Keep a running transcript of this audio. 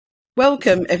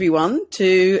Welcome, everyone,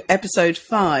 to episode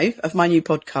 5 of my new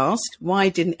podcast, Why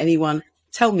Didn't Anyone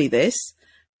Tell Me This?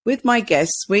 With my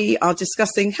guests, we are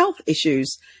discussing health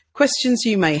issues, questions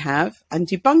you may have, and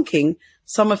debunking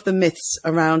some of the myths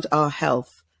around our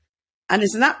health. And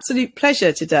it's an absolute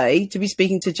pleasure today to be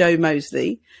speaking to Jo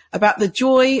Moseley about the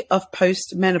joy of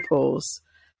post-menopause.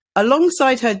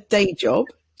 Alongside her day job,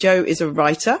 Jo is a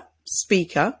writer,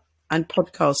 speaker, and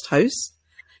podcast host.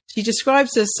 She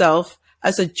describes herself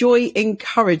as a joy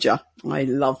encourager. I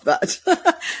love that.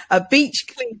 A beach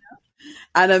cleaner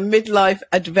and a midlife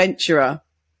adventurer.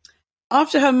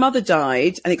 After her mother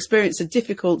died and experienced a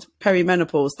difficult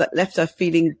perimenopause that left her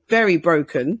feeling very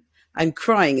broken and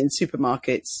crying in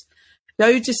supermarkets,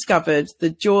 Jo discovered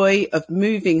the joy of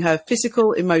moving her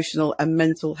physical, emotional and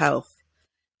mental health.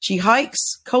 She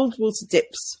hikes, cold water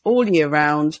dips all year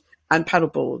round and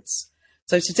paddleboards.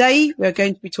 So today we're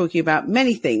going to be talking about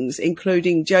many things,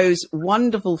 including Jo's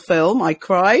wonderful film, I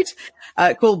cried,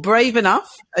 called Brave Enough,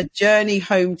 A Journey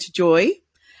Home to Joy,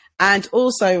 and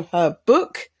also her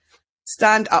book,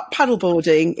 Stand Up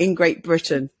Paddleboarding in Great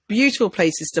Britain, beautiful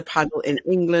places to paddle in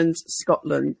England,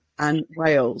 Scotland and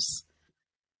Wales.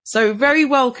 So very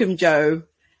welcome, Jo.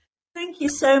 Thank you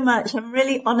so much. I'm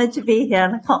really honoured to be here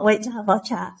and I can't wait to have our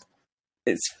chat.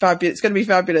 It's fabulous. It's going to be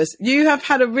fabulous. You have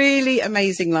had a really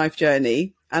amazing life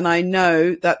journey, and I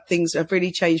know that things have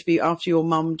really changed for you after your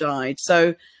mum died.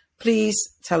 So please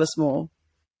tell us more.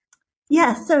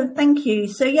 Yeah, so thank you.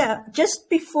 So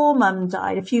just before mum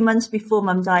died, a few months before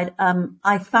mum died,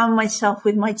 I found myself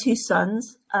with my 2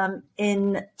 sons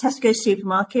in Tesco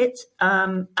supermarket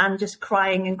and just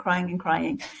crying and crying and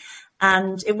crying.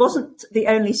 And it wasn't the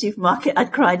only supermarket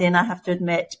I'd cried in, I have to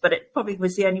admit, but it probably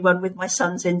was the only one with my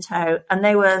sons in tow. And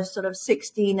they were sort of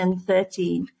 16 and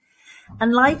 13.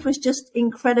 And life was just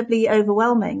incredibly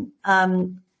overwhelming.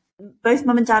 Both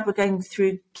mum and dad were going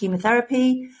through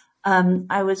chemotherapy.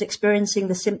 I was experiencing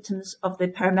the symptoms of the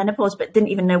perimenopause, but didn't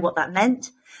even know what that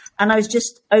meant. And I was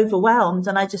just overwhelmed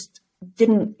and I just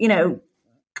didn't,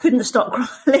 couldn't stop crying,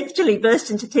 literally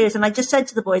burst into tears. And I just said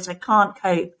to the boys, I can't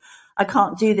cope. I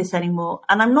can't do this anymore.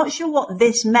 And I'm not sure what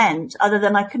this meant other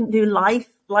than I couldn't do life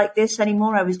like this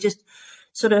anymore. I was just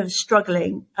sort of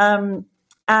struggling. And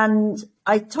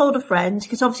I told a friend,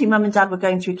 because obviously mum and dad were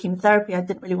going through chemotherapy. I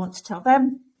didn't really want to tell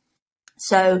them.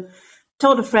 So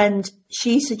told a friend,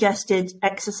 she suggested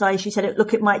exercise. She said,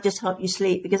 look, it might just help you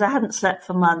sleep because I hadn't slept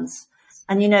for months.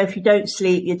 And, if you don't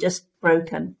sleep, you're just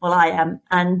broken. Well, I am.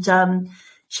 And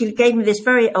she gave me this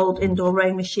very old indoor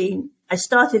rowing machine. I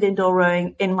started indoor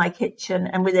rowing in my kitchen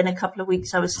and within a couple of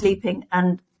weeks I was sleeping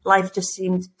and life just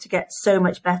seemed to get so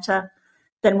much better.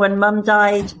 Then when mum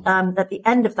died at the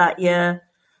end of that year,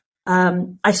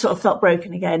 I sort of felt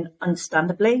broken again,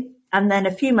 understandably. And then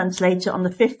a few months later, on the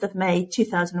 5th of May,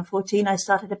 2014, I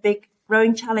started a big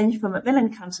rowing challenge for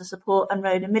Macmillan Cancer Support and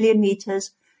rowed 1 million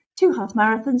metres, 2 half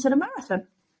marathons and a marathon.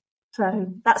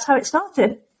 So that's how it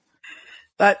started.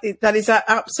 That is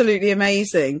absolutely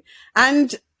amazing.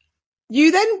 And you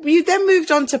then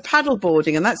moved on to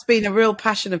paddleboarding, and that's been a real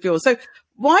passion of yours. So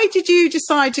why did you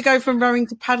decide to go from rowing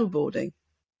to paddleboarding?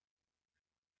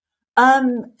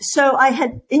 So I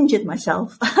had injured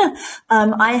myself.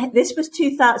 This was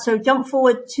 2000. So jump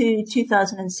forward to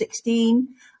 2016.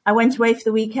 I went away for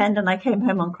the weekend and I came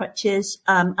home on crutches,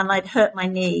 and I'd hurt my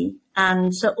knee.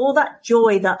 And so all that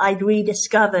joy that I'd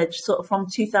rediscovered sort of from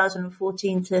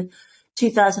 2014 to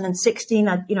 2016,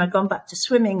 I'd gone back to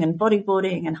swimming and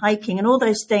bodyboarding and hiking and all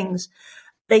those things.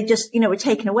 They just, were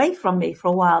taken away from me for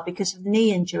a while because of the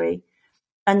knee injury.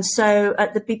 And so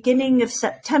at the beginning of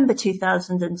September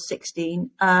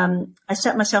 2016, I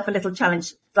set myself a little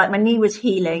challenge, like my knee was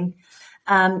healing.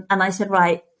 And I said,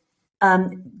 right,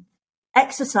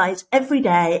 exercise every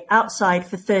day outside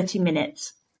for 30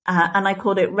 minutes. And I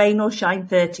called it rain or shine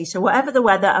 30. So whatever the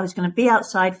weather, I was going to be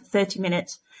outside for 30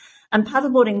 minutes. And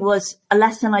paddleboarding was a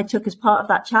lesson I took as part of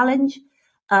that challenge,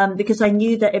 because I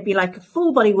knew that it'd be like a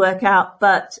full body workout,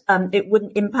 but it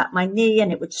wouldn't impact my knee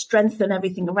and it would strengthen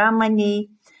everything around my knee.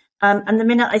 And the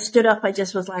minute I stood up, I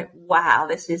just was like, wow,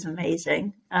 this is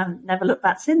amazing. Never looked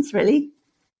back since, really.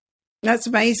 That's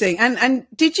amazing. And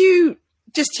did you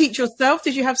just teach yourself?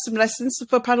 Did you have some lessons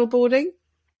for paddleboarding?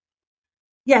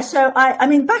 Yeah, so I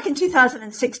mean, back in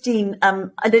 2016,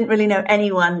 I didn't really know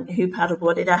anyone who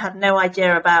paddleboarded. I had no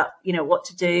idea about, what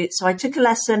to do. So I took a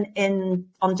lesson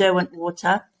on Derwent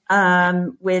Water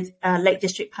with Lake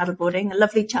District Paddleboarding, a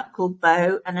lovely chap called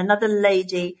Bo and another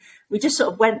lady. We just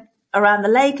sort of went around the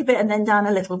lake a bit and then down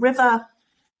a little river.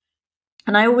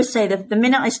 And I always say that the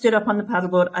minute I stood up on the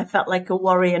paddleboard, I felt like a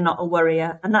warrior, not a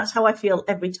worrier. And that's how I feel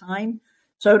every time.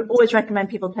 So I would always recommend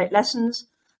people take lessons.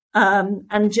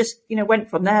 and just, went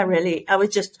from there, really. I was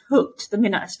just hooked the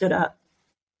minute I stood up.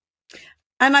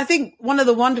 And I think one of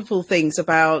the wonderful things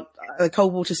about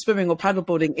cold water swimming or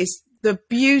paddleboarding is the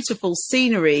beautiful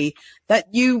scenery that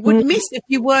you would miss if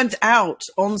you weren't out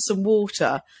on some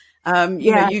water.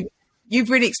 You've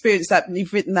really experienced that, and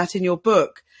you've written that in your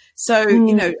book.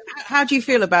 So, how do you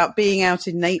feel about being out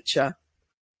in nature?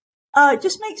 It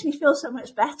just makes me feel so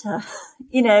much better.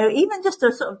 Even just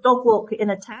a sort of dog walk in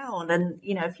a town and,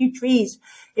 a few trees,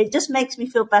 it just makes me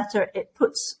feel better. It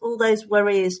puts all those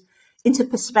worries into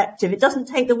perspective. It doesn't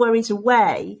take the worries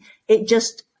away. It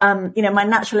just, my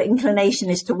natural inclination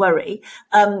is to worry.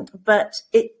 But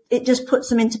it just puts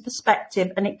them into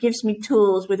perspective, and it gives me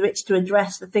tools with which to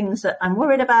address the things that I'm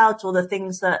worried about or the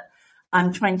things that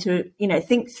I'm trying to,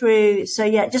 think through. So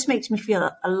yeah, it just makes me feel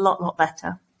a lot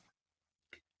better.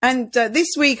 And this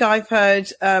week I've heard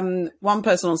one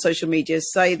person on social media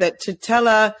say that to tell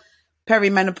a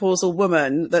perimenopausal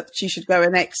woman that she should go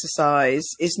and exercise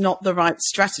is not the right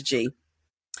strategy.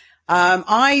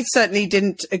 I certainly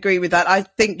didn't agree with that. I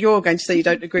think you're going to say you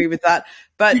don't agree with that.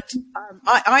 But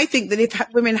I think that if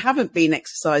women haven't been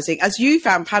exercising, as you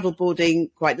found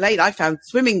paddleboarding quite late, I found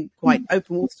swimming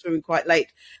open water swimming quite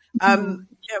late.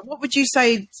 What would you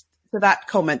say to that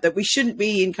comment, that we shouldn't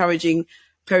be encouraging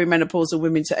perimenopausal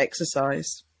women to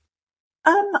exercise?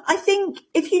 I think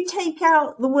if you take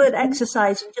out the word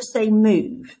exercise and just say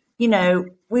move, we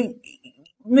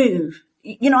move.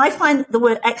 I find the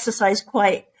word exercise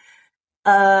quite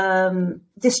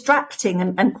distracting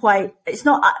and quite, it's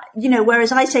not,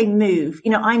 whereas I say move,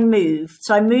 I move.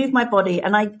 So I move my body,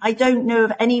 and I don't know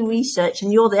of any research,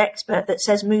 and you're the expert, that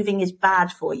says moving is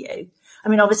bad for you. I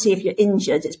mean, obviously if you're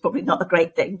injured, it's probably not a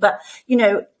great thing, but,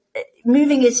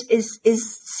 moving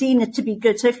is seen to be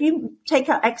good. So if you take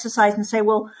out exercise and say,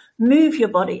 well, move your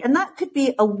body, and that could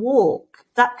be a walk,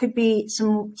 that could be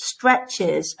some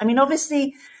stretches. I mean,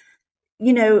 obviously,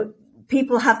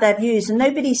 people have their views, and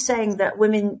nobody's saying that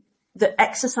that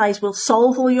exercise will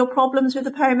solve all your problems with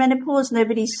the perimenopause.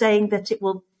 Nobody's saying that it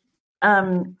will.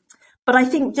 But I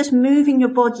think just moving your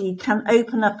body can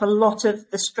open up a lot of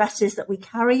the stresses that we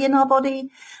carry in our body,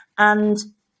 and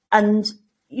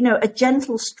a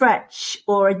gentle stretch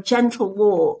or a gentle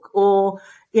walk or,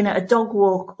 a dog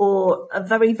walk or a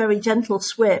very, very gentle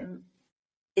swim.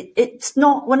 It's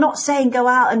not, we're not saying go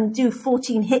out and do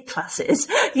 14 HIIT classes,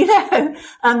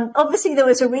 obviously there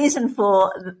was a reason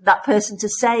for that person to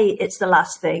say it's the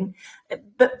last thing,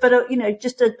 but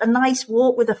just a nice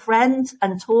walk with a friend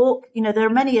and talk, there are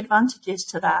many advantages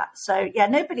to that. So yeah,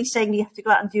 nobody's saying you have to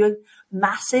go out and do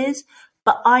masses,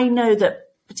 but I know that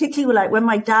particularly like when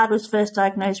my dad was first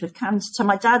diagnosed with cancer. So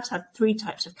my dad's had 3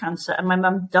 types of cancer, and my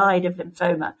mum died of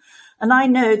lymphoma. And I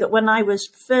know that when I was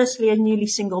firstly a newly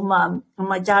single mum, and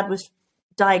my dad was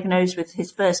diagnosed with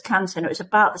his first cancer, and it was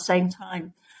about the same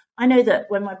time, I know that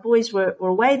when my boys were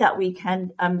away that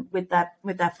weekend with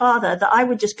their father, that I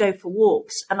would just go for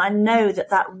walks. And I know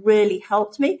that really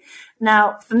helped me.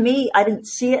 Now, for me, I didn't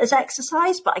see it as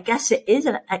exercise, but I guess it is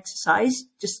an exercise,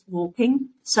 just walking.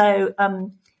 So,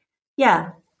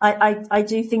 yeah, I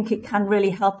do think it can really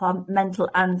help our mental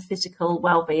and physical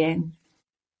well-being.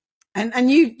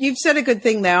 And you've said a good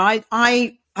thing there.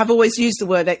 I have always used the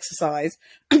word exercise,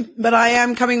 but I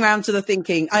am coming round to the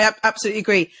thinking. I absolutely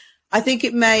agree. I think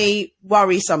it may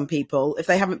worry some people if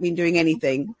they haven't been doing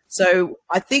anything. So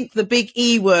I think the big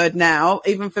E word now,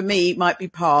 even for me, might be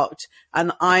parked.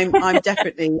 And I'm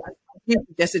definitely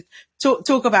suggested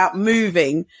talk about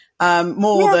moving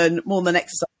more than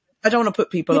exercise. I don't want to put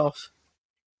people off.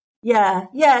 Yeah.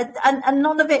 And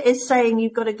none of it is saying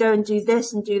you've got to go and do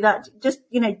this and do that. Just,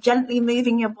 gently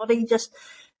moving your body, just,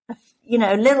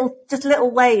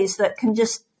 little ways that can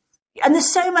just, and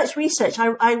there's so much research.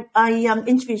 I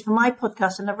interviewed for my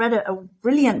podcast, and I read a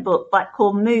brilliant book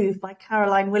called Move by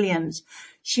Caroline Williams.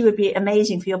 She would be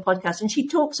amazing for your podcast. And she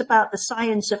talks about the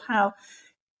science of how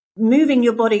moving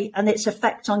your body and its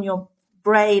effect on your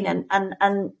brain.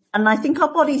 And I think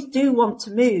our bodies do want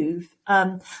to move.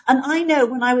 And I know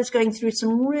when I was going through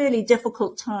some really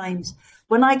difficult times,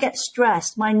 when I get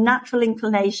stressed, my natural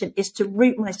inclination is to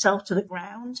root myself to the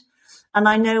ground. And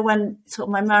I know when sort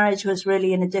of my marriage was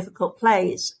really in a difficult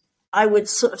place, I would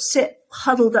sort of sit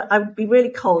huddled. I would be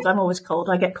really cold. I'm always cold.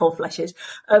 I get cold flashes.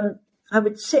 I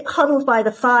would sit huddled by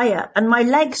the fire, and my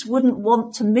legs wouldn't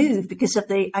want to move because of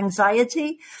the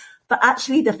anxiety. But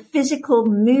actually the physical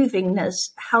movingness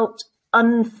helped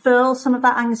unfurl some of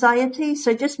that anxiety.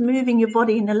 So just moving your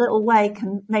body in a little way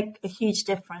can make a huge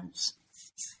difference.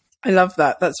 I love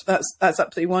that. That's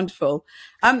absolutely wonderful.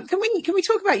 Can we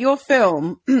talk about your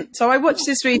film? So I watched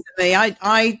this recently.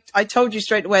 I told you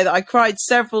straight away that I cried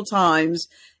several times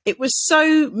It was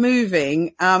so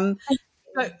moving.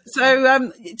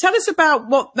 So tell us about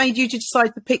what made you to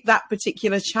decide to pick that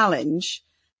particular challenge,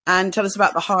 and tell us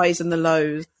about the highs and the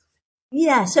lows.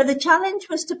 Yeah, so the challenge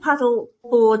was to paddle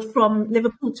board from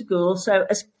Liverpool to Goole, so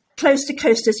as close to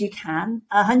coast as you can,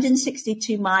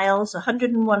 162 miles,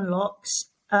 101 locks,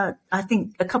 I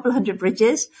think a couple of hundred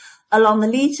bridges along the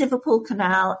Leeds-Liverpool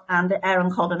Canal and the Aire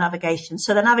Calder navigation.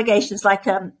 So the navigation is like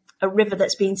a river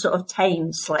that's been sort of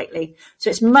tamed slightly. So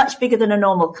it's much bigger than a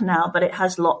normal canal, but it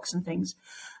has locks and things.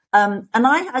 And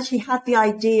I actually had the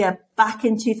idea back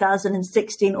in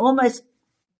 2016, almost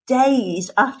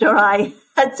days after I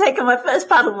had taken my first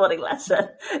paddleboarding lesson,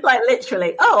 like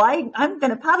literally, I'm going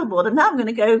to paddleboard and now I'm going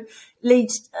to go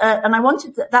Leeds. And I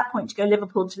wanted at that point to go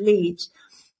Liverpool to Leeds.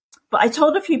 But I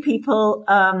told a few people,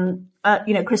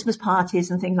 Christmas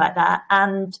parties and things like that.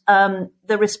 And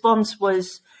the response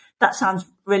was, that sounds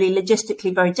really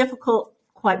logistically very difficult,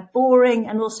 quite boring,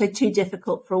 and also too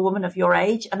difficult for a woman of your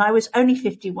age. And I was only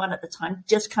 51 at the time,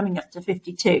 just coming up to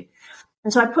 52.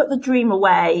 And so I put the dream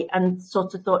away and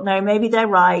sort of thought, no, maybe they're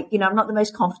right. I'm not the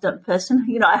most confident person.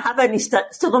 I have only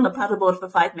stood on a paddleboard for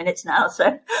 5 minutes now,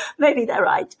 so maybe they're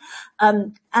right.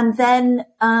 And then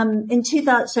in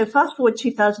 2000, so fast forward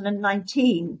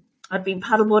 2019, I'd been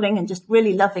paddleboarding and just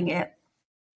really loving it.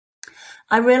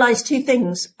 I realized two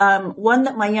things. One,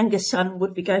 that my youngest son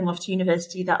would be going off to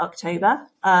university that October.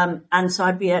 And so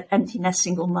I'd be an empty nest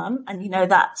single mum. And,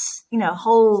 that's, a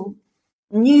whole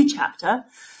new chapter.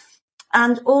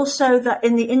 And also that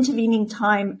in the intervening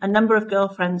time, a number of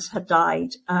girlfriends had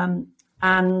died,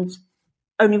 and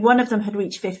only one of them had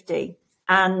reached 50.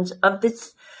 And of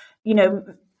this,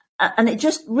 and it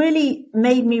just really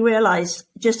made me realize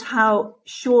just how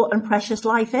short and precious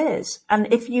life is.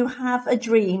 And if you have a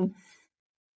dream,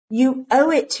 you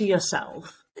owe it to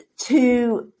yourself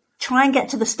to try and get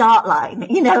to the start line,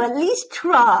 at least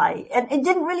try. And it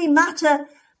didn't really matter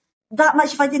that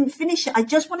much if I didn't finish it. I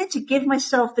just wanted to give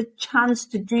myself the chance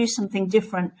to do something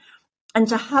different and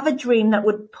to have a dream that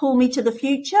would pull me to the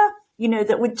future,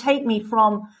 that would take me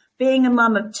from being a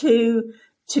mum of two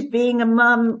to being a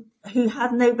mum who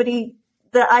had nobody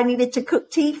that I needed to cook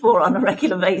tea for on a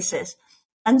regular basis.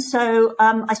 And so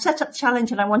I set up the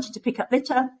challenge and I wanted to pick up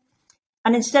litter.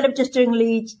 And instead of just doing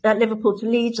Liverpool to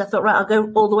Leeds, I thought, right, I'll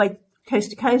go all the way coast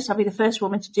to coast. I'll be the first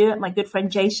woman to do it. My good friend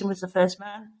Jason was the first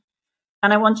man.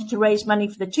 And I wanted to raise money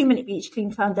for the 2 Minute Beach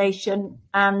Clean Foundation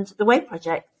and the Wave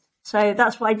Project. So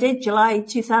that's what I did. July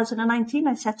 2019,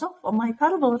 I set off on my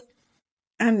paddleboard.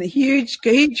 And huge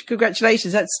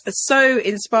congratulations. That's so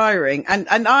inspiring. And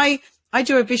I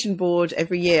do a vision board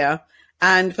every year.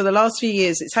 And for the last few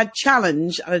years, it's had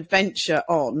challenge and adventure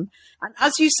on. And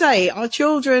as you say, our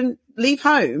children leave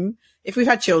home, if we've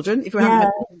had children. If we haven't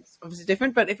had children, it's obviously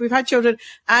different. But if we've had children,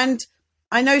 and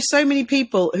I know so many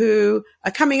people who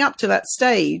are coming up to that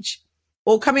stage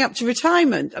or coming up to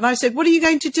retirement. And I said, what are you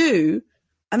going to do?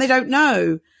 And they don't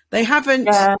know. They haven't,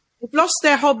 they've lost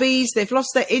their hobbies. They've lost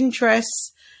their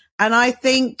interests. And I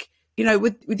think,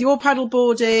 with your paddle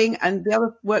boarding and the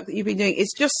other work that you've been doing,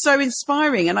 it's just so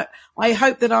inspiring. And I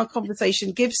hope that our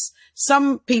conversation gives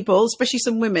some people, especially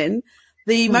some women,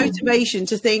 the motivation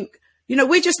to think,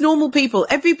 we're just normal people.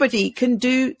 Everybody can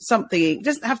do something. It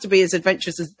doesn't have to be as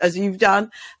adventurous as you've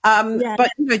done. But,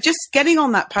 just getting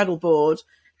on that paddle board,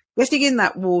 getting in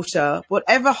that water,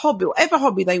 whatever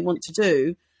hobby they want to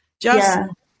do, just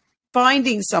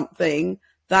finding something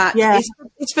that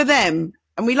it's for them.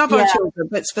 And we love our children,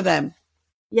 but it's for them.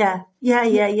 Yeah.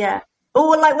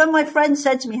 Or like when my friend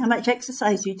said to me how much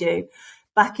exercise you do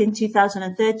back in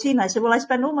 2013, I said, well, I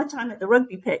spend all my time at the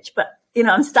rugby pitch, but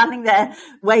I'm standing there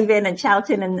waving and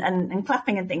shouting and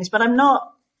clapping and things, but I'm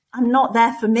not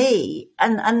there for me.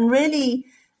 And really,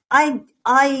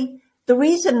 the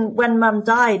reason when Mum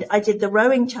died, I did the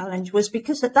rowing challenge was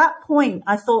because at that point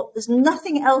I thought there's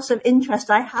nothing else of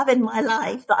interest I have in my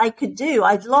life that I could do.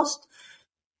 I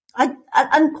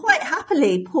quite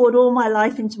happily poured all my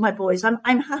life into my boys.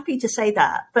 I'm happy to say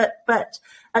that, but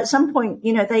at some point,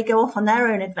 they go off on their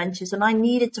own adventures, and I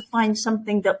needed to find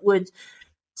something that would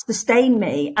sustain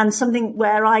me and something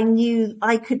where I knew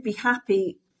I could be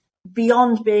happy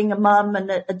beyond being a mum and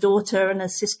a daughter and a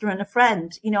sister and a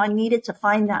friend. I needed to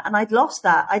find that, and I'd lost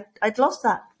that. I'd lost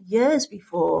that years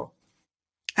before.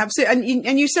 Absolutely.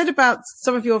 And you said about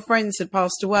some of your friends had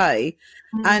passed away,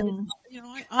 and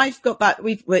I've got that.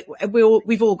 We've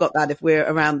all got that if we're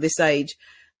around this age.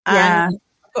 And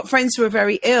I've got friends who are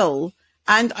very ill,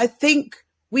 and I think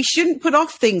we shouldn't put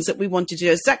off things that we want to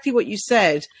do. Exactly what you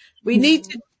said. We need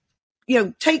to,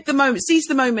 take the moment, seize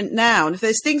the moment now. And if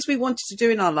there's things we wanted to do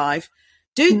in our life,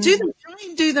 do them. Try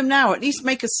and do them now. Or at least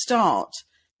make a start.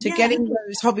 to getting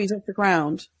those hobbies off the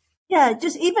ground. Yeah,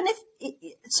 just even if,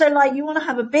 so like you want to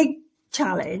have a big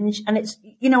challenge and it's,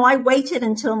 I waited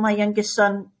until my youngest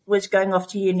son was going off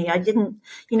to uni. I didn't,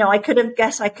 I could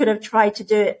have tried to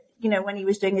do it, when he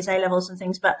was doing his A-levels and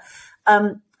things, but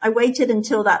I waited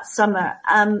until that summer.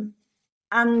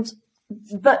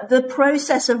 But the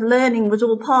process of learning was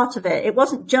all part of it. It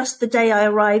wasn't just the day I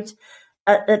arrived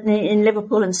in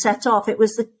Liverpool and set off. It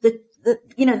was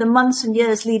the months and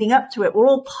years leading up to it were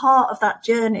all part of that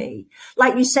journey.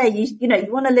 Like you say, you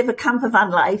want to live a camper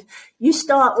van life. You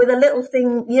start with a little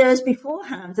thing years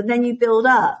beforehand and then you build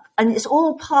up, and it's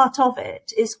all part of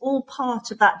it. It's all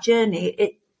part of that journey.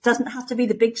 It doesn't have to be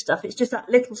the big stuff. It's just that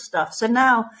little stuff. So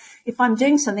now if I'm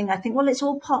doing something, I think, well, it's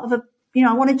all part of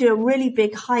I want to do a really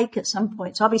big hike at some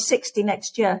point. So I'll be 60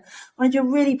 next year. I want to do a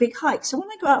really big hike. So when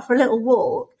I go out for a little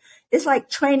walk, it's like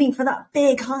training for that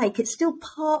big hike. It's still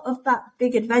part of that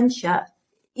big adventure,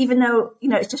 even though,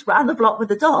 it's just round the block with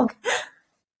the dog.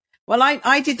 Well,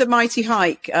 I did the mighty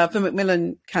hike for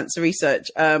Macmillan Cancer Research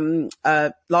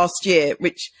last year,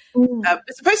 which was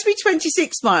supposed to be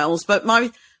 26 miles, but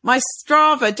my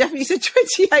Strava definitely said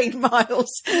 28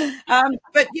 miles.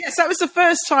 But yes, that was the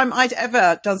first time I'd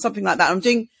ever done something like that.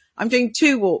 I'm doing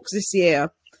 2 walks this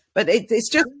year, but it's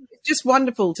just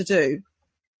wonderful to do.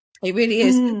 It really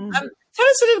is. Tell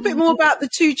us a little bit more about the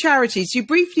 2 charities. You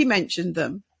briefly mentioned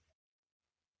them.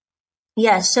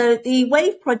 Yeah, so the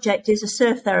WAVE project is a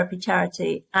surf therapy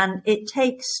charity, and it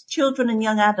takes children and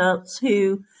young adults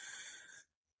who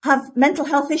have mental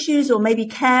health issues or maybe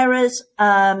carers,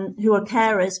 who are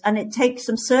carers, and it takes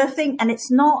them surfing. And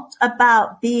it's not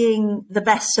about being the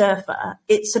best surfer.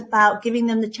 It's about giving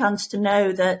them the chance to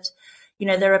know that,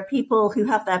 there are people who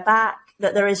have their back,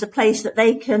 that there is a place that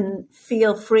they can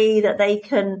feel free, that they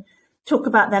can talk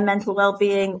about their mental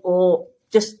well-being, or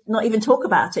just not even talk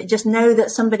about it, just know that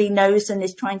somebody knows and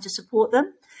is trying to support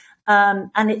them.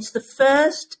 And it's the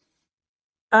first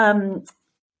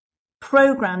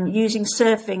program using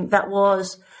surfing that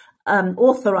was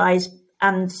authorized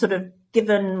and sort of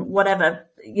given whatever,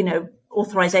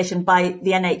 authorization by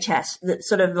the NHS, that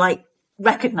sort of like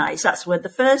recognized, that's the word, the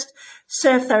first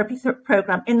surf therapy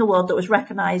program in the world that was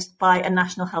recognized by a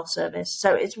National Health Service.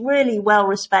 So it's really well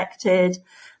respected.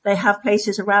 They have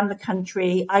places around the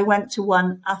country. I went to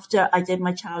one after I did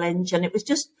my challenge, and it was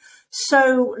just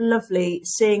so lovely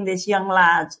seeing this young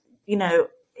lad,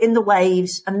 in the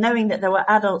waves, and knowing that there were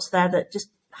adults there that just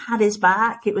had his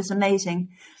back. It was amazing.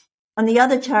 And the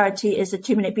other charity is the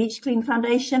 2 Minute Beach Clean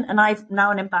Foundation, and I'm now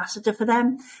an ambassador for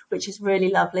them, which is really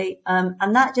lovely.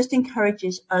 And that just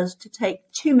encourages us to take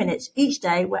 2 minutes each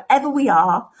day, wherever we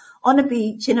are, on a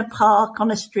beach, in a park,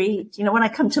 on a street. When I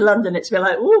come to London, it's a bit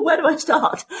like, oh, where do I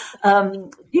start?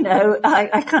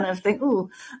 I kind of think,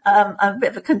 I'm a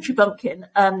bit of a country bumpkin.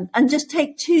 And just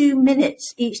take 2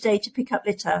 minutes each day to pick up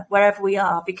litter wherever we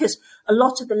are, because a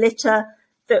lot of the litter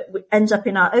that ends up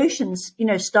in our oceans,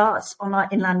 starts on our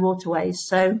inland waterways.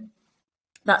 So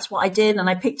that's what I did. And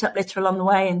I picked up litter along the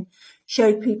way and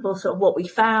showed people sort of what we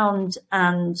found,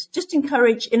 and just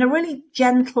encourage in a really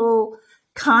gentle,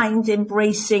 kind,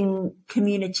 embracing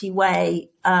community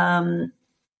way, to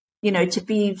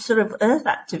be sort of earth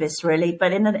activists really,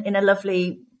 but in a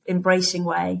lovely, embracing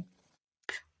way.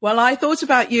 Well, I thought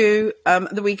about you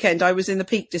the weekend. I was in the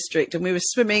Peak District and we were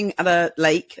swimming at a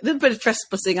lake, a little bit of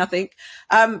trespassing, I think.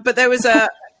 But there was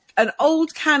an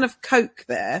old can of Coke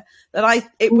there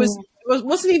that it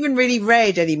wasn't even really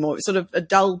red anymore. It was sort of a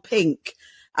dull pink.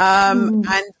 And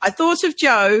I thought of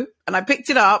Joe and I picked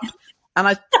it up and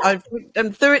I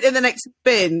threw it in the next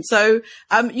bin. So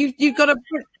you've got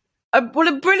a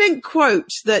brilliant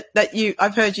quote that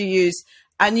I've heard you use.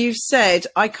 And you've said,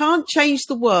 I can't change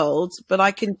the world, but I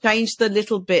can change the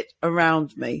little bit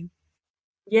around me.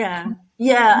 Yeah,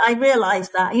 I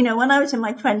realised that. When I was in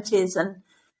my 20s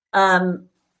and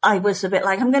I was a bit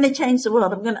like, I'm going to change the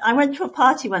world. I went to a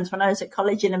party once when I was at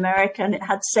college in America, and it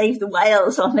had Save the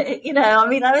Whales on it.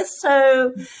 I was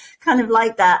so kind of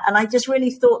like that. And I just really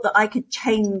thought that I could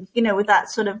change, with that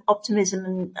sort of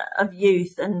optimism of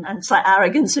youth and slight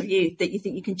arrogance of youth, that you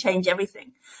think you can change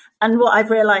everything. And what I've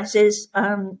realized is,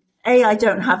 I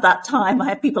don't have that time. I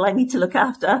have people I need to look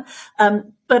after.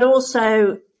 But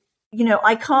also,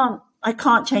 I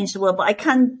can't change the world, but I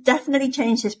can definitely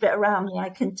change this bit around me. I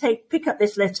can pick up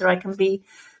this litter. I can be,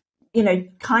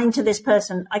 kind to this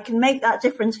person. I can make that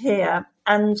difference here.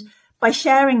 And by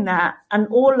sharing that and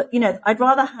I'd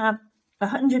rather have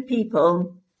 100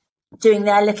 people doing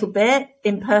their little bit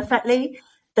imperfectly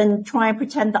than try and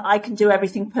pretend that I can do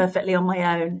everything perfectly on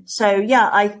my own. So yeah,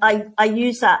 I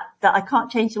use that I can't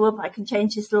change the world, but I can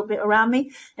change this little bit around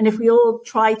me. And if we all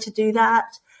try to do that,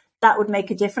 that would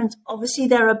make a difference. Obviously,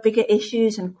 there are bigger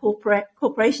issues and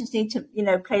corporations need to,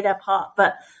 play their part.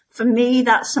 But for me,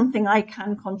 that's something I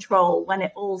can control when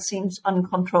it all seems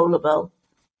uncontrollable.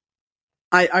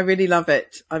 I really love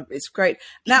it. It's great.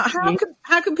 Now,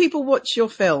 how can people watch your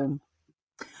film?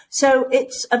 So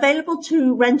it's available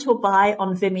to rent or buy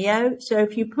on Vimeo. So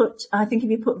if you put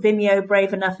Vimeo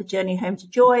Brave Enough, A Journey Home to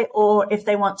Joy, or if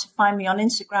they want to find me on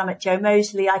Instagram at Joe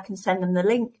Moseley, I can send them the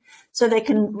link so they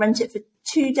can rent it for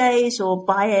 2 days or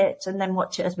buy it and then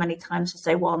watch it as many times as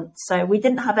they want. So we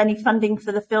didn't have any funding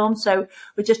for the film. So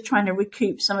we're just trying to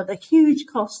recoup some of the huge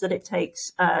costs that it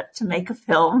takes to make a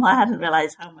film. I hadn't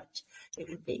realized how much it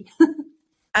would be.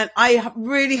 And I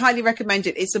really highly recommend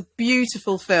it. It's a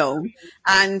beautiful film,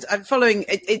 and I'm following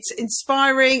it. It's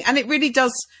inspiring, and it really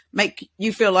does make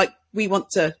you feel like we want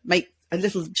to make a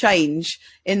little change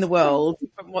in the world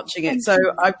from watching it. So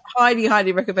I highly,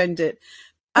 highly recommend it.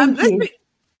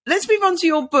 Let's move on to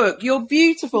your book, your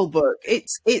beautiful book.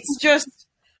 It's just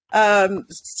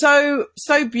so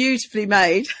beautifully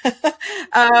made.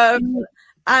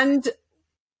 And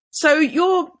so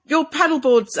your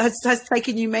paddleboard has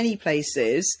taken you many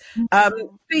places.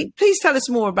 Please tell us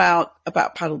more about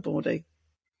paddleboarding.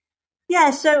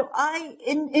 Yeah, so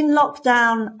in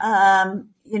lockdown,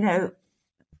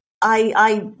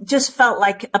 I just felt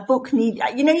like a book you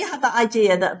have that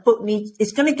idea that a book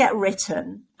is going to get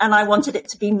written, and I wanted it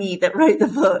to be me that wrote the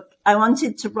book. I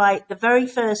wanted to write the very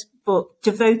first book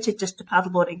devoted just to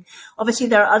paddleboarding. Obviously,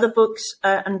 there are other books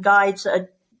and guides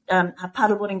that have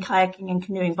paddleboarding, kayaking and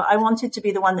canoeing, but I wanted to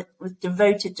be the one that was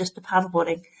devoted just to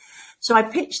paddleboarding. So I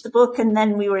pitched the book, and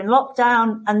then we were in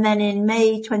lockdown. And then in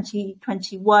May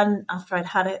 2021, after I'd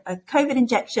had a COVID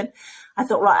injection, I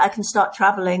thought, right, I can start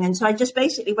traveling. And so I just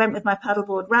basically went with my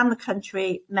paddleboard around the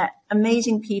country, met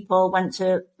amazing people, went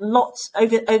to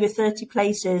over 30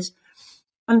 places,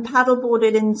 and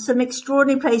paddleboarded in some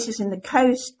extraordinary places on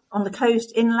the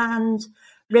coast, inland,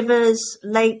 rivers,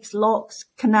 lakes, lochs,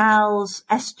 canals,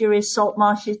 estuaries, salt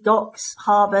marshes, docks,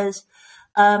 harbours,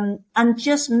 and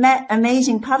just met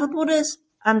amazing paddleboarders,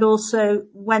 and also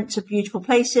went to beautiful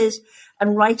places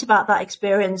and write about that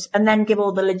experience, and then give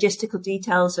all the logistical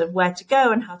details of where to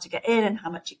go and how to get in and how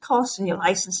much it costs and your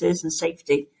licenses and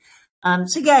safety.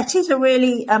 It is a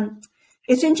really,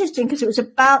 it's interesting because it was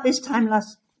about this time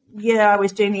last year I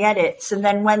was doing the edits, and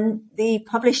then when the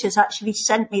publishers actually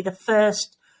sent me the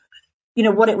first,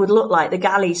 what it would look like, the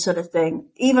galley sort of thing.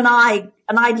 And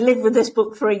I'd lived with this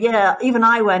book for a year. Even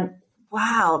I went,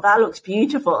 wow, that looks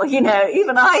beautiful. Even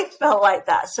I felt like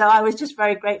that. So I was just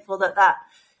very grateful that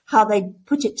how they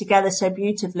put it together so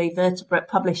beautifully, Vertebrate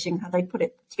Publishing, how they put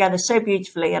it together so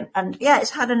beautifully. And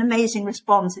it's had an amazing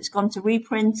response. It's gone to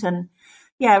reprint, and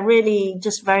really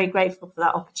just very grateful for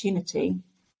that opportunity.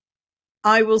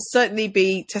 I will certainly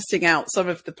be testing out some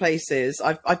of the places.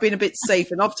 I've been a bit safe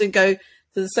and often go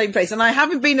to the same place, and I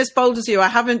haven't been as bold as you. I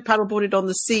haven't paddleboarded on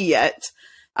the sea yet,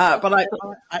 but I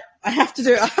have to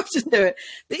do it. I have to do it.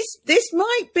 This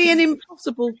might be an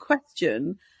impossible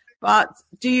question, but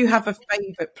do you have a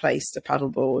favourite place to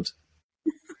paddleboard?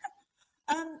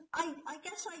 I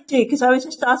guess I do, because I was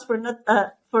just asked for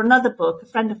another book. A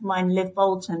friend of mine, Liv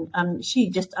Bolton, she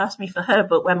just asked me for her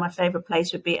book where my favourite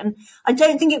place would be, and I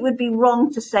don't think it would be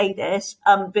wrong to say this,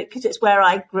 because it's where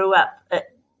I grew up,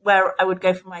 where I would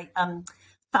go for my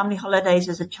family holidays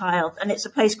as a child, and it's a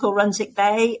place called Runswick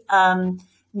Bay,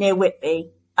 near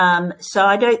Whitby. So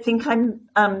I don't think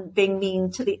I'm being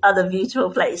mean to the other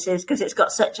beautiful places, because it's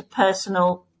got such a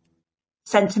personal,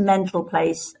 sentimental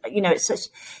place. It's such,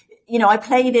 I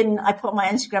put on my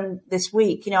Instagram this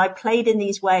week, I played in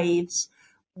these waves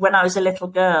when I was a little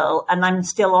girl, and I'm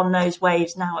still on those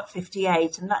waves now at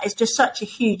 58. And that is just such a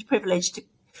huge privilege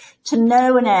to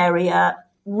know an area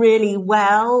really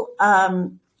well.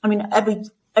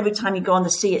 Every time you go on the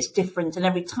sea, it's different. And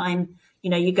every time,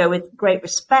 you go with great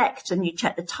respect and you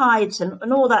check the tides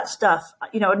and all that stuff.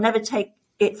 I'd never take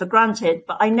it for granted,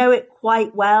 but I know it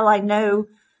quite well. I know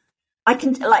I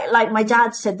can, like my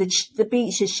dad said, the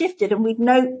beach has shifted, and we'd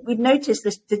noticed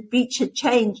the beach had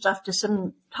changed after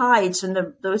some tides, and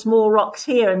there was more rocks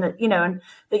here, and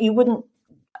that you wouldn't,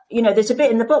 there's a bit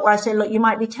in the book where I say, look, you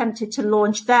might be tempted to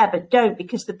launch there, but don't,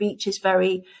 because the beach is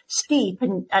very steep.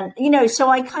 And so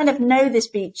I kind of know this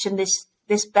beach and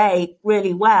this bay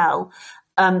really well.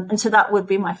 And so that would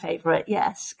be my favorite.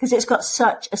 Yes. Because it's got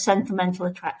such a sentimental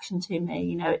attraction to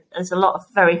me. There's a lot of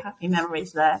very happy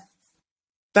memories there.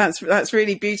 That's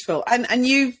really beautiful. And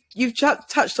you've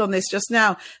touched on this just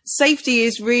now. Safety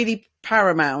is really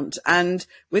paramount, and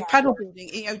with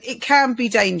paddleboarding, it can be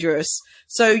dangerous.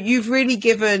 So you've really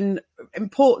given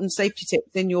important safety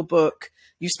tips in your book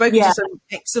You've spoken to some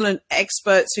excellent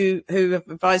experts who have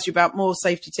advised you about more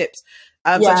safety tips,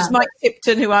 such as Mike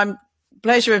Tipton, who I'm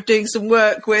pleasure of doing some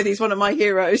work with. He's one of my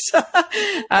heroes.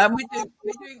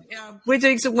 We're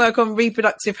doing some work on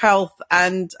reproductive health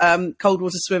and cold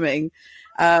water swimming.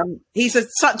 He's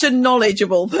such a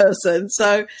knowledgeable person.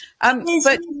 So, it's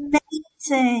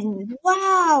amazing!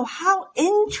 Wow, how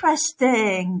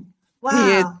interesting!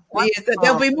 Wow. He is.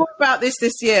 There'll be more about this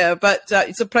year, but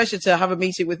it's a pleasure to have a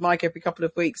meeting with Mike every couple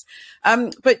of weeks.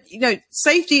 But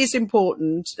safety is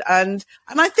important, and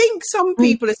I think some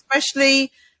people,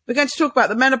 especially. We're going to talk about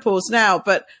the menopause now,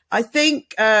 but I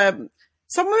think some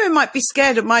women might be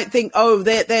scared and might think, oh,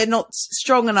 they're not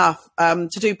strong enough to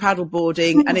do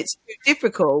paddleboarding and it's too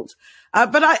difficult.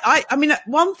 But I mean,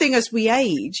 one thing as we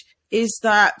age is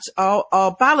that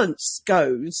our balance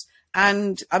goes,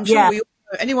 and I'm sure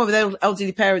anyone with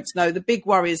elderly parents know the big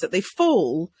worry is that they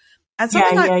fall. And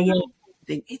something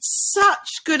paddleboarding, it's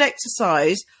such good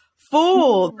exercise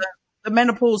for the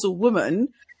menopausal woman.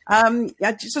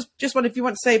 I just wonder if you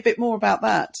want to say a bit more about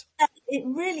that. It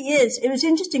really is. It was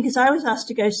interesting because I was asked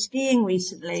to go skiing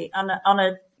recently on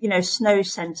a snow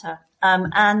centre,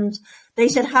 and they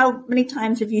said, "How many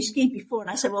times have you skied before?" And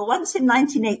I said, "Well, once in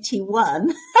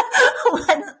 1981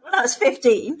 when I was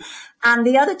 15, and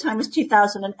the other time was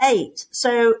 2008."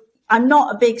 So I'm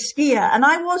not a big skier, and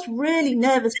I was really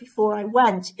nervous before I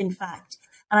went. In fact.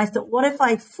 And I thought, what if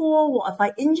I fall? What if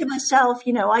I injure myself?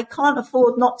 I can't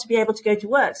afford not to be able to go to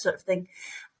work, sort of thing.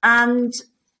 And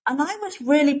I was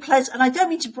really pleasant. And I don't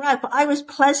mean to brag, but I was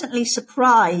pleasantly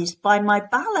surprised by my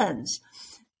balance.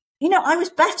 I was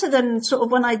better than sort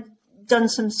of when I'd done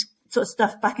some sort of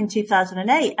stuff back in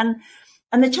 2008. And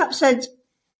the chap said,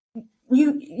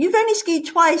 you've only skied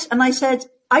twice. And I said,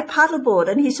 I paddleboard.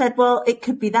 And he said, well, it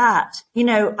could be that.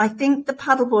 I think the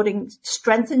paddleboarding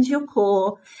strengthens your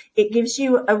core. It gives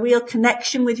you a real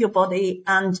connection with your body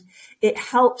and it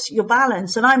helps your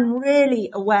balance. And I'm really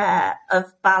aware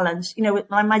of balance.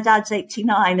 My dad's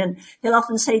 89 and he'll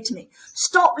often say to me,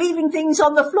 stop leaving things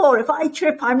on the floor. If I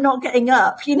trip, I'm not getting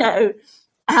up,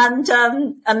 And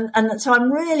so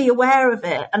I'm really aware of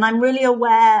it. And I'm really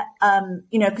aware,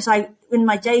 because in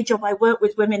my day job, I work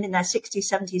with women in their 60s,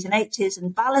 70s and 80s,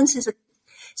 and balance is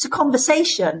it's a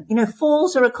conversation.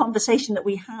 Falls are a conversation that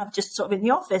we have just sort of in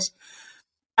the office.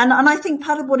 And I think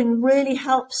paddleboarding really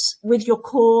helps with your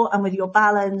core and with your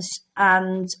balance.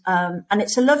 And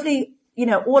it's a lovely,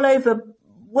 all over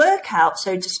workout,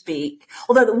 so to speak,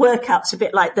 although the workout's a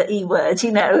bit like the E word,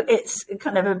 it's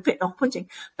kind of a bit off-putting,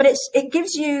 but it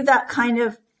gives you that kind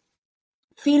of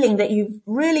feeling that you've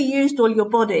really used all your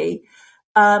body,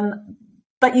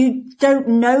 but you don't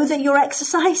know that you're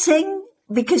exercising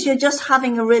because you're just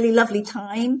having a really lovely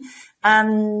time.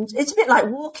 And it's a bit like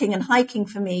walking and hiking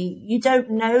for me. You don't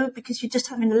know because you're just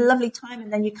having a lovely time,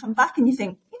 and then you come back and you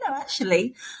think,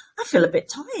 actually, I feel a bit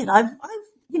tired. I've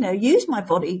used my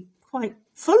body quite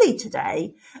fully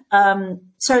today.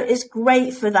 So it's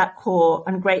great for that core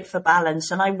and great for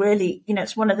balance. And I really,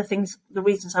 it's one of the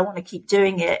reasons I want to keep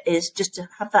doing it is just to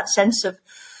have that sense of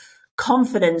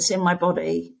confidence in my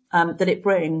body that it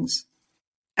brings.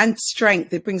 And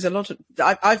strength. It brings a lot of,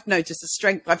 I've noticed the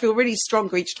strength. I feel really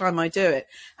stronger each time I do it.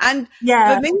 And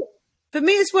for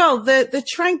me as well, the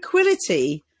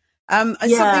tranquility,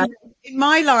 something in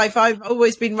my life, I've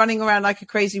always been running around like a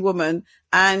crazy woman.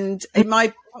 And in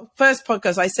my first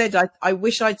podcast, I said, I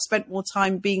wish I'd spent more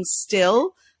time being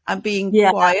still and being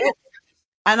quiet.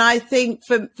 And I think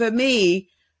for me,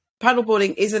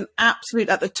 paddleboarding is an absolute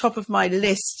at the top of my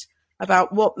list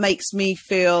about what makes me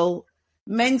feel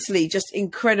mentally just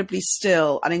incredibly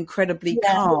still and incredibly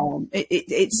calm.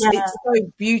 It's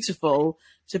so beautiful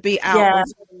to be out on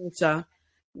the water.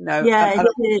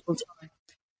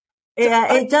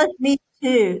 It does me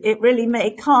too. It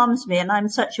really calms me, and I'm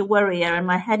such a worrier, and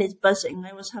my head is buzzing. I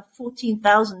always have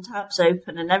 14,000 tabs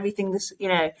open, and everything that's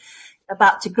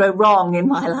about to go wrong in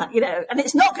my life, and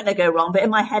it's not going to go wrong, but in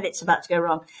my head it's about to go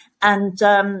wrong, and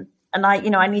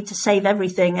I need to save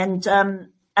everything,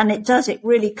 and it does. It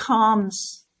really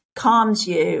calms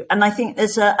you, and I think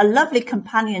there's a lovely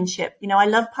companionship. I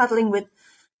love paddling with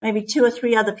maybe 2 or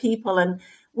 3 other people, and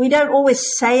we don't always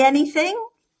say anything,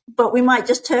 but we might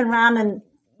just turn around and,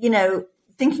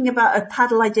 thinking about a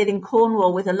paddle I did in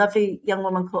Cornwall with a lovely young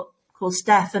woman called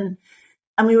Steph, and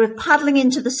we were paddling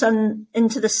into the sun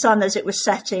as it was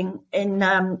setting in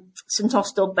St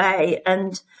Austell Bay,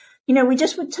 and we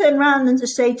just would turn around and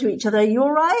just say to each other, "Are you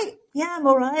all right?" "Yeah, I'm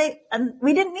all right." And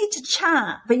we didn't need to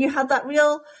chat, but you had that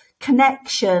real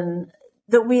connection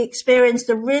that we experienced,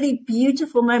 a really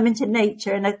beautiful moment in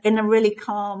nature in a really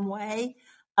calm way.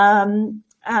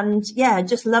 And yeah,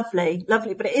 just lovely. But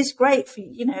it is great for,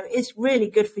 it's really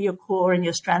good for your core and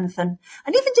your strength, and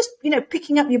even just,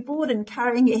 picking up your board and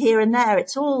carrying it here and there.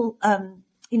 It's all,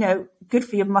 good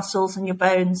for your muscles and your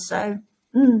bones. So,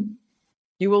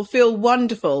 You will feel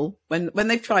wonderful when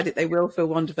they've tried it. They will feel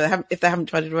wonderful if they haven't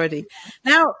tried it already.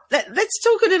 Now, let's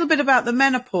talk a little bit about the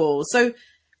menopause. So,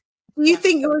 do you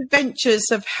think your adventures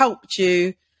have helped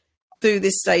you through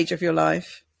this stage of your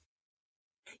life?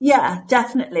 Yeah,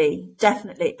 definitely.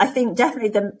 I think definitely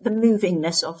the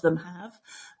movingness of them have.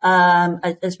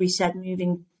 As we said,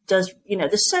 moving does,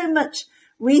 there's so much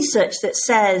research that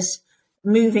says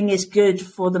moving is good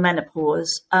for the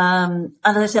menopause. And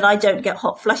as I said, I don't get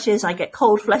hot flushes, I get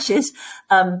cold flushes.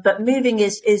 But moving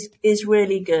is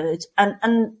really good.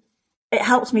 And it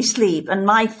helps me sleep. And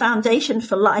my foundation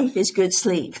for life is good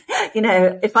sleep.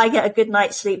 If I get a good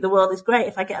night's sleep, the world is great.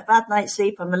 If I get a bad night's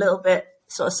sleep, I'm a little bit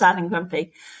sort of sad and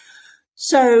grumpy.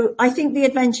 So I think the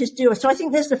adventures do. So I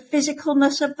think there's the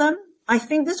physicalness of them. I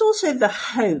think there's also the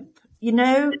hope.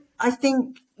 I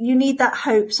think you need that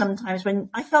hope sometimes. When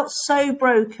I felt so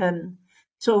broken,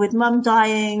 so with mum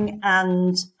dying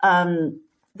and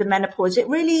the menopause, I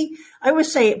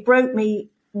always say it broke me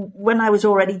when I was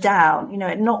already down.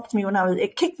 It knocked me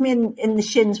it kicked me in the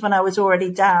shins when I was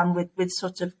already down with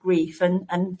sort of grief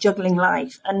and juggling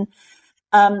life. And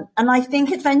I think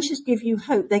adventures give you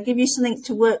hope. They give you something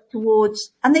to work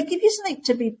towards, and they give you something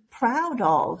to be proud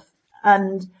of.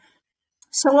 And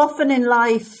so often in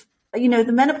life,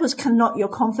 the menopause can knock your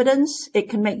confidence. It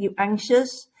can make you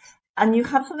anxious, and you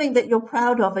have something that you're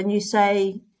proud of, and you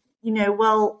say,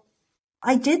 well,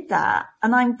 I did that,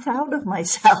 and I'm proud of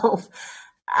myself.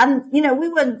 And,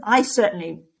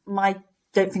 I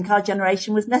don't think our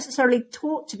generation was necessarily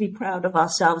taught to be proud of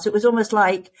ourselves. It was almost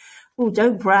like, oh,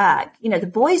 don't brag. The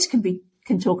boys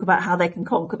can talk about how they can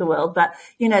conquer the world, but,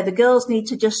 the girls need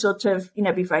to just sort of,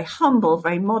 be very humble,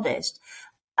 very modest.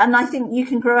 And I think you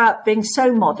can grow up being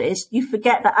so modest, you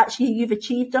forget that actually you've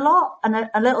achieved a lot, and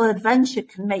a little adventure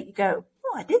can make you go,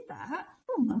 oh, I did that.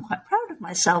 Oh, I'm quite proud of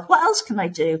myself. What else can I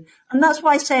do? And that's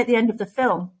why I say at the end of the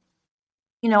film,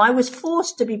 I was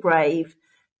forced to be brave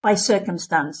by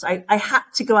circumstance. I had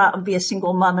to go out and be a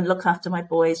single mum and look after my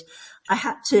boys. I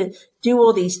had to do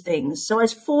all these things. So I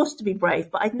was forced to be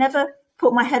brave, but I'd never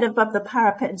put my head above the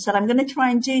parapet and said, I'm going to try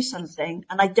and do something,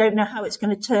 and I don't know how it's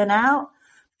going to turn out.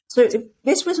 So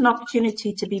this was an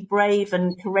opportunity to be brave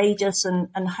and courageous and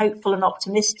hopeful and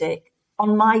optimistic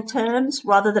on my terms,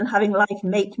 rather than having life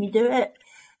make me do it.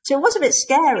 So it was a bit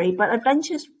scary, but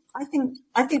adventures, I think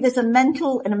there's a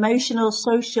mental and emotional,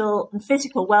 social and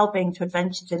physical well-being to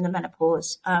adventures in the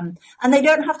menopause. And they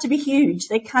don't have to be huge.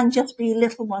 They can just be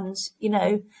little ones,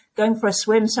 going for a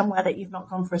swim somewhere that you've not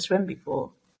gone for a swim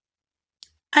before.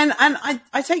 And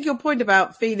I take your point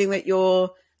about feeling that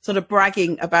you're sort of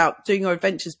bragging about doing your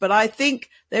adventures, but I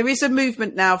think there is a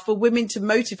movement now for women to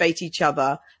motivate each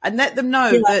other and let them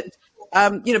know that,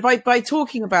 by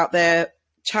talking about their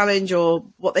challenge or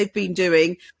what they've been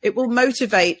doing, it will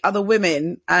motivate other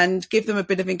women and give them a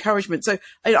bit of encouragement. So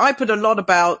I put a lot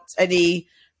about any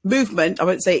movement, I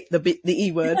won't say the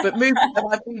E word, but movement that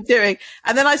I've been doing.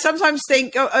 And then I sometimes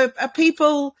think, are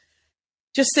people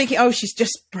just thinking, oh, she's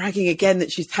just bragging again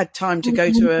that she's had time to go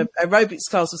to a aerobics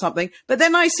class or something. But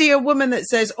then I see a woman that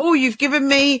says, oh, you've given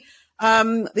me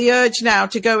the urge now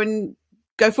to go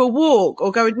for a walk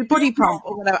or go and do body pump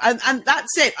or whatever. And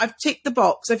that's it. I've ticked the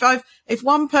box. If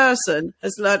one person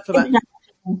has learned from that.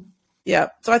 Yeah.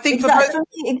 So I think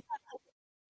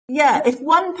if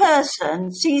one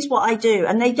person sees what I do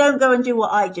and they don't go and do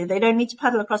what I do, they don't need to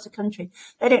paddle across the country.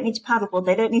 They don't need to paddleboard.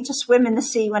 They don't need to swim in the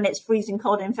sea when it's freezing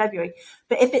cold in February.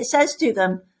 But if it says to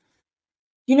them,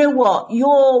 you know what,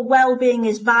 your well-being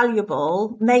is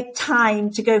valuable, make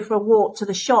time to go for a walk to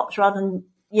the shops rather than,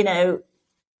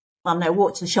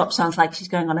 walk to the shop sounds like she's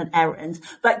going on an errand,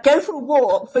 but go for a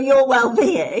walk for your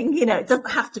well-being. It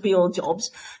doesn't have to be all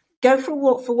jobs. Go for a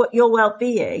walk for your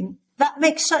well-being. That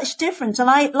makes such difference. And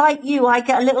I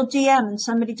get a little DM and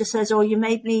somebody just says, oh, you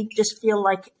made me just feel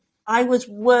like I was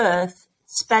worth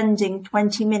spending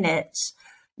 20 minutes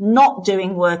not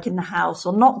doing work in the house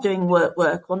or not doing work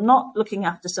or not looking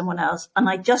after someone else. And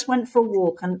I just went for a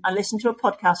walk and I listened to a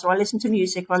podcast or I listened to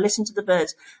music or I listened to the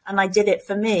birds and I did it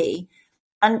for me.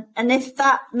 And if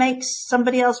that makes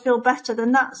somebody else feel better,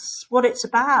 then that's what it's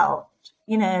about,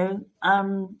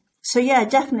 So yeah,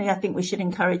 definitely, I think we should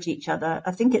encourage each other. I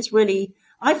think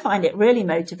I find it really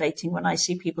motivating when I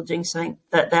see people doing something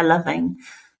that they're loving.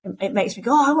 It makes me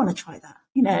go, oh, I want to try that,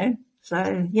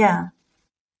 So yeah.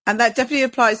 And that definitely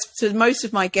applies to most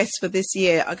of my guests for this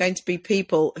year are going to be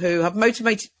people who have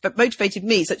motivated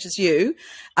me, such as you,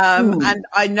 and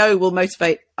I know will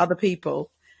motivate other people.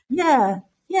 Yeah,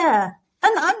 yeah.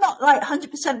 And I'm not like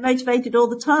 100% motivated all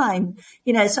the time.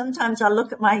 You know, sometimes I'll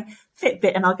look at my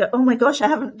Fitbit and I'll go, oh my gosh, I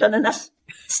haven't done enough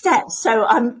steps. So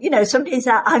some days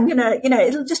I'm going to,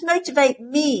 it'll just motivate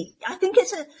me. I think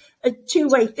it's a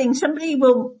two-way thing.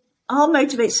 I'll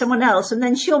motivate someone else and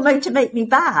then she'll motivate me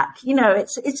back.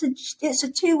 It's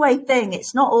a two-way thing.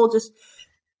 It's not all just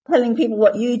telling people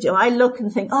what you do. I look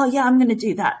and think, oh yeah, I'm going to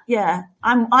do that. Yeah.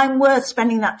 I'm worth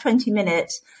spending that 20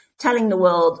 minutes telling the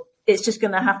world. It's just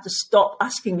going to have to stop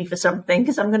asking me for something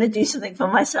because I'm going to do something for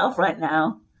myself right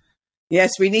now.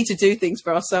 Yes, we need to do things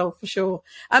for ourselves for sure.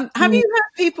 Have you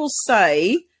heard people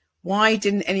say, why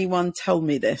didn't anyone tell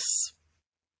me this?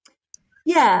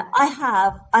 Yeah, I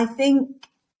have. I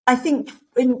think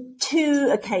in two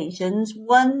occasions.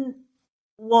 One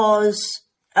was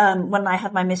when I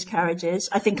had my miscarriages.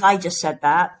 I think I just said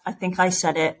that. I think I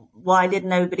said it. Why did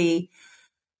nobody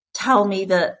tell me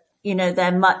that,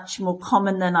 they're much more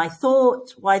common than I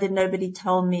thought? Why did nobody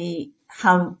tell me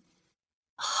how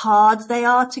hard they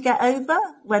are to get over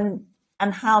and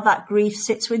how that grief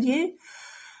sits with you?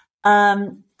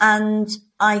 And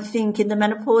I think in the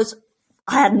menopause,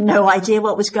 I had no idea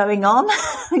what was going on.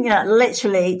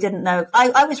 Literally didn't know.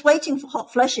 I was waiting for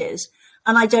hot flushes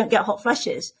and I don't get hot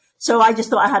flushes. So I just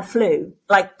thought I had flu,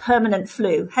 like permanent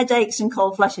flu, headaches and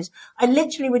cold flushes. I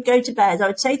literally would go to bed. I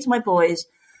would say to my boys,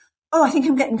 oh, I think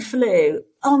I'm getting flu.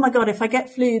 Oh my God, if I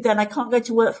get flu, then I can't go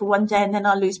to work for one day and then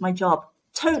I'll lose my job.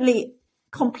 Totally,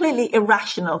 completely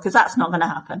irrational because that's not going to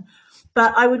happen.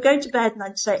 But I would go to bed and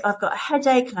I'd say, I've got a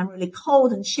headache and I'm really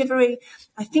cold and shivery.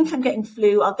 I think I'm getting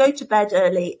flu. I'll go to bed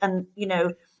early and,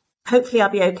 hopefully I'll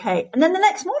be okay. And then the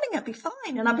next morning I'd be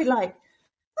fine. And I'd be like,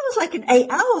 that was like an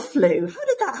 8-hour flu. How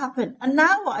did that happen? And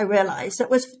now what I realized that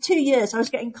was for 2 years, I was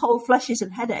getting cold flushes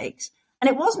and headaches. And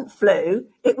it wasn't flu.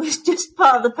 It was just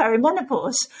part of the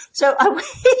perimenopause. So I wish,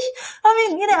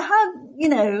 how,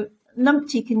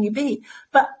 numpty can you be?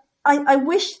 But I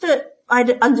wish that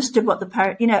I'd understood what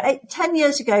 10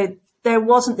 years ago, there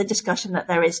wasn't the discussion that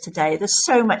there is today. There's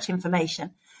so much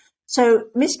information. So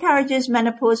miscarriages,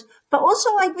 menopause, but also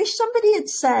I wish somebody had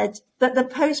said that the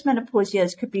post-menopause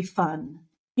years could be fun.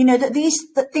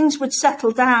 That things would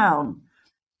settle down.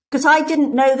 Because I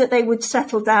didn't know that they would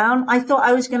settle down. I thought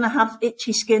I was going to have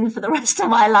itchy skin for the rest of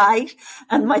my life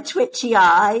and my twitchy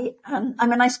eye.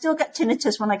 I still get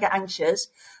tinnitus when I get anxious.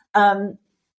 But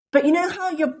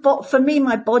how for me,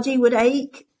 my body would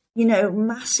ache,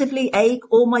 massively ache,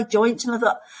 all my joints. And I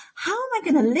thought, how am I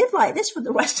going to live like this for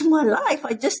the rest of my life?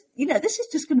 this is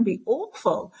just going to be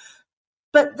awful.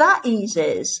 But that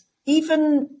eases.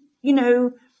 Even,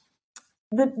 the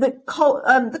cold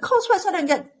sweats I don't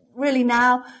get really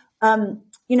now.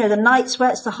 The night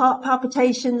sweats, the heart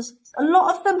palpitations, a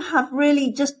lot of them have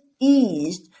really just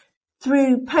eased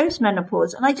through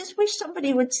post-menopause. And I just wish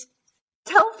somebody would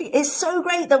tell me. It's so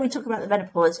great that we talk about the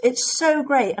menopause. It's so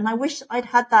great. And I wish I'd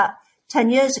had that 10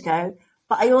 years ago.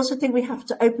 But I also think we have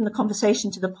to open the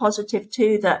conversation to the positive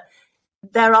too, that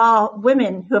there are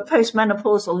women who are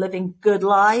post-menopausal living good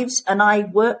lives. And I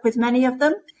work with many of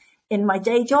them in my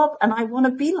day job, and I want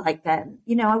to be like them.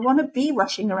 I want to be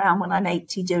rushing around when I'm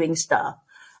 80 doing stuff.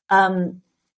 So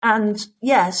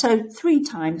 3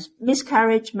 times: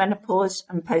 miscarriage, menopause,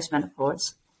 and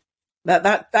post-menopause.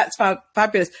 That's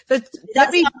fabulous. That's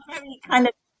very kind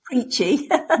of preachy.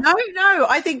 No.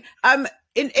 I think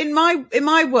in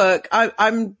my work,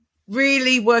 I'm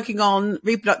really working on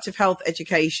reproductive health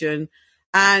education,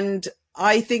 and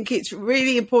I think it's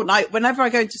really important. Whenever I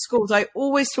go into schools, I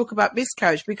always talk about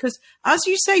miscarriage because, as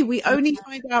you say, we only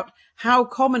find out how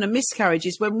common a miscarriage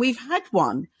is when we've had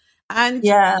one. And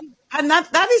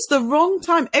that is the wrong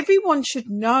time. Everyone should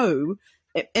know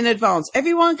in advance.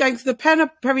 Everyone going through the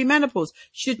perimenopause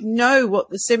should know what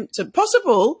the symptom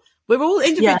possible. We're all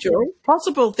individual,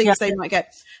 possible things they might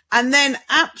get. And then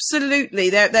absolutely,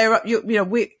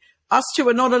 us two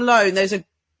are not alone. There's a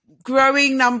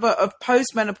growing number of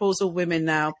postmenopausal women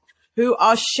now who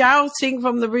are shouting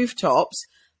from the rooftops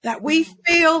that we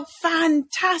feel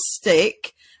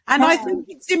fantastic. And I think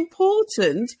it's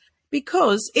important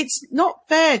because it's not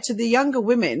fair to the younger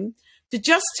women to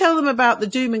just tell them about the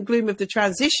doom and gloom of the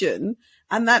transition,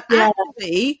 and that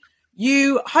actually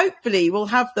you hopefully will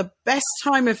have the best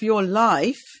time of your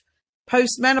life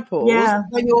post-menopause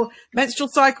when your menstrual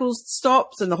cycle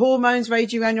stops and the hormones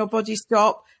raging around your body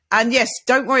stop. And yes,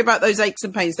 don't worry about those aches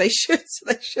and pains. They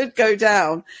should go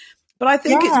down. But I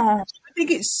think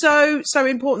it's so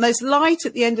important. There's light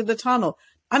at the end of the tunnel.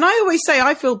 And I always say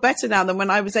I feel better now than when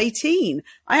I was 18.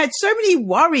 I had so many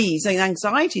worries and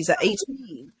anxieties at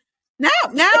 18. Now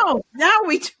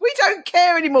we don't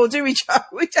care anymore, do we, Jo?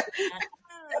 We don't.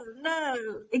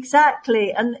 No,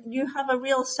 exactly. And you have a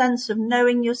real sense of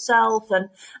knowing yourself.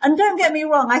 And don't get me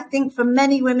wrong, I think for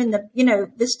many women that,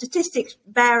 the statistics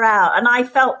bear out, and I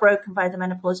felt broken by the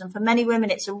menopause. And for many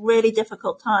women, it's a really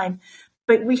difficult time.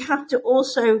 But we have to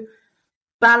also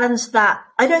balance that.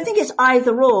 I don't think it's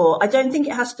either or. I don't think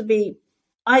it has to be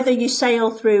either you sail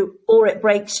through or it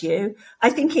breaks you. I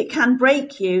think it can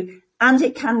break you and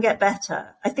it can get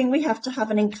better. I think we have to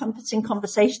have an encompassing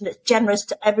conversation that's generous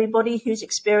to everybody who's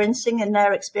experiencing and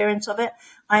their experience of it.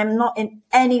 I am not in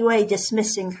any way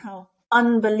dismissing how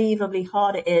unbelievably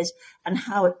hard it is and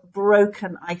how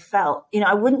broken I felt.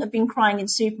 I wouldn't have been crying in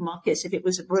supermarkets if it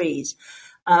was a breeze.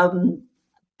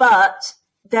 But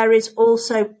there is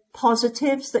also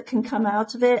positives that can come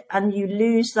out of it, and you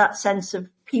lose that sense of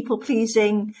people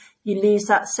pleasing. You lose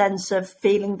that sense of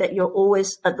feeling that you're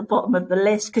always at the bottom of the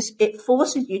list, because it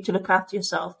forces you to look after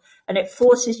yourself and it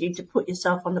forces you to put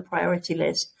yourself on the priority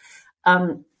list.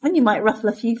 And you might ruffle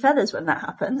a few feathers when that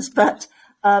happens, but,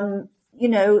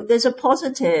 there's a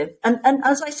positive. And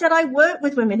as I said, I work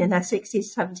with women in their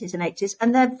 60s, 70s and 80s,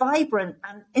 and they're vibrant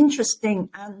and interesting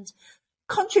and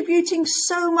contributing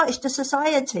so much to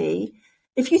society.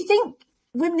 If you think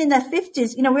women in their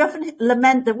 50s, we often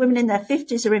lament that women in their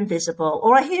 50s are invisible,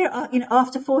 or I hear,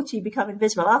 after 40 you become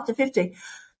invisible, after 50.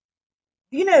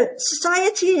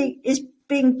 Society is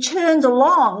being churned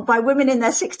along by women in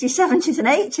their 60s, 70s and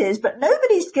 80s, but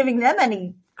nobody's giving them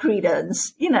any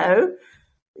credence,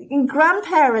 And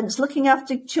grandparents looking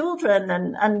after children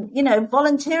and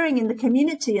volunteering in the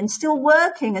community and still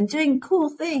working and doing cool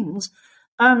things.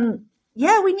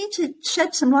 We need to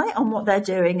shed some light on what they're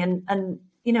doing and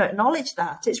acknowledge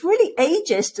that. It's really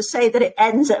ageist to say that it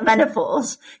ends at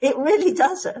menopause. It really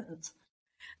doesn't.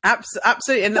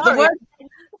 Absolutely. And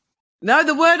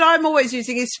the word I'm always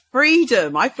using is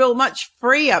freedom. I feel much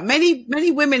freer.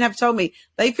 Many women have told me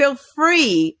they feel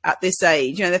free at this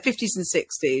age, their 50s and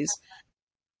 60s.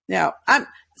 Now,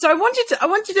 so I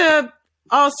wanted to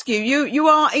ask you, you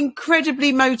are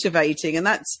incredibly motivating, and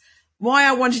that's why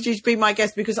I wanted you to be my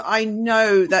guest, because I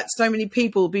know that so many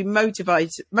people will be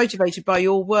motivated by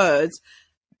your words.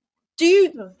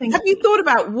 Have you thought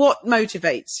about what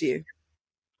motivates you?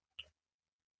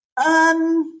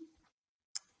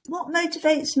 What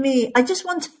motivates me? I just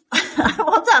want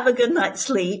to have a good night's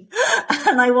sleep,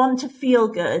 and I want to feel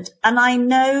good. And I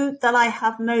know that I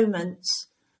have moments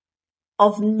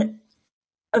of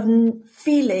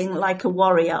feeling like a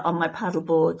warrior on my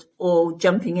paddleboard, or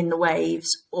jumping in the waves,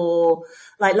 or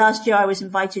like last year I was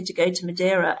invited to go to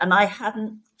Madeira and I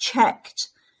hadn't checked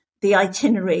the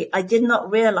itinerary. I did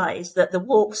not realize that the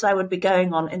walks I would be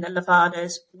going on in the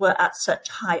Levadas were at such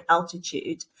high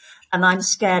altitude, and I'm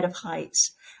scared of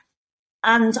heights.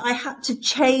 And I had to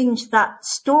change that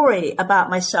story about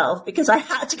myself, because I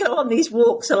had to go on these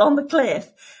walks along the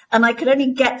cliff, and I could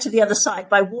only get to the other side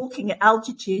by walking at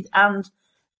altitude and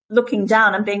looking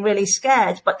down and being really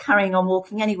scared, but carrying on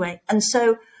walking anyway. And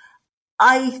so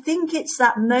I think it's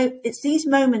it's these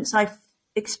moments I've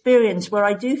experienced where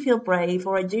I do feel brave,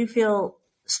 or I do feel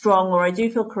strong, or I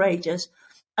do feel courageous.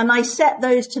 And I set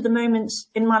those to the moments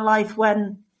in my life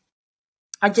when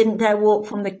I didn't dare walk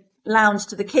from the lounge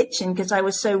to the kitchen because I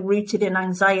was so rooted in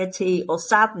anxiety or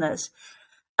sadness.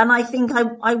 And I think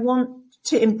I want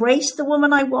to embrace the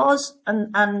woman I was,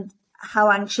 and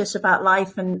how anxious about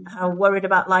life and how worried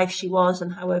about life she was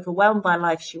and how overwhelmed by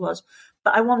life she was.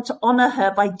 But I want to honor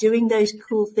her by doing those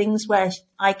cool things where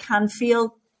I can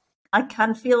feel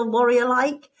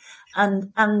warrior-like,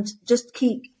 and just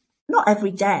keep, not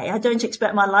every day. I don't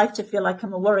expect my life to feel like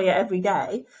I'm a warrior every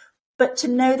day, but to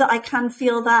know that I can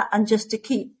feel that, and just to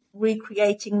keep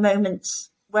recreating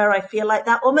moments where I feel like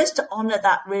that, almost to honor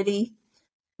that really,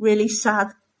 really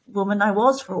sad woman I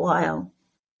was for a while.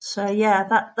 So yeah,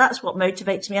 that's what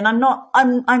motivates me. And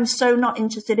I'm so not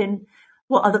interested in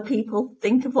what other people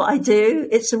think of what I do.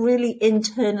 It's a really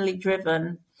internally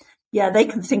driven. Yeah, they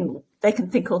can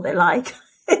think all they like.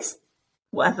 It's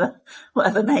whatever,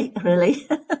 mate, really.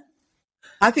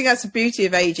 I think that's the beauty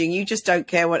of aging. You just don't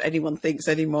care what anyone thinks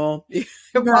anymore.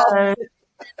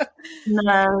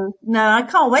 No, I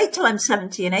can't wait till I'm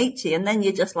 70 and 80. And then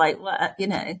you're just like, what,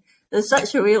 there's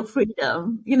such a real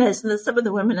freedom, so some of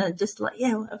the women are just like,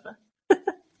 yeah, whatever.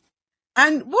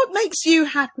 And what makes you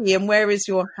happy, and where is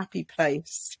your happy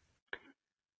place?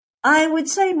 I would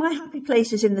say my happy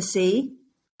place is in the sea.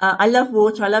 I love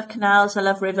water. I love canals. I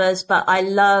love rivers, but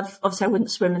obviously I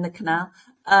wouldn't swim in the canal.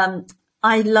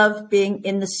 I love being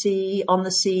in the sea, on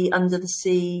the sea, under the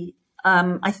sea.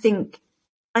 I think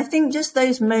just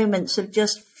those moments of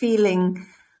just feeling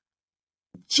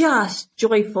just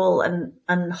joyful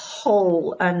and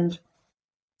whole. And,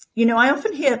 I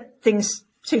often hear things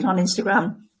too on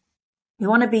Instagram. You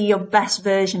want to be your best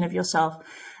version of yourself.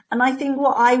 And I think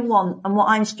what I want and what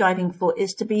I'm striving for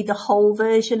is to be the whole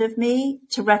version of me,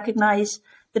 to recognize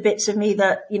the bits of me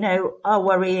that, are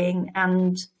worrying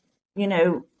and,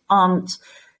 aren't,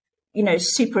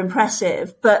 super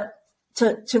impressive, but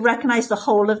to recognize the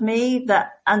whole of me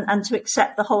and to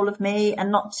accept the whole of me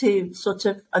and not to sort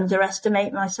of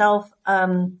underestimate myself.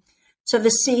 So the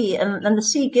sea and the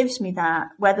sea gives me that,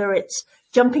 whether it's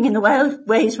jumping in the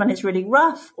waves when it's really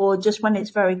rough or just when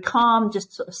it's very calm,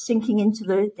 just sort of sinking into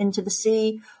the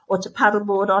sea or to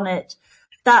paddleboard on it.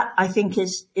 That I think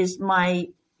is my,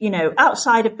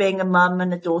 outside of being a mum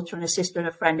and a daughter and a sister and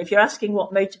a friend, if you're asking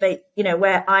what motivate,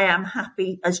 where I am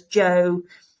happy as Jo,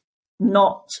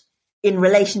 not in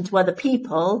relation to other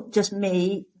people, just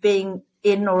me being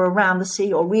in or around the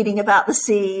sea or reading about the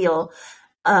sea or,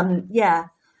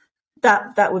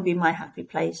 that would be my happy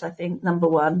place, I think, number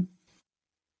one.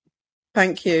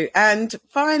 Thank you. And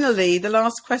finally, the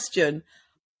last question.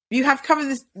 You have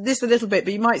covered this a little bit,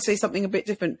 but you might say something a bit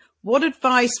different. What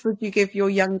advice would you give your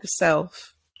younger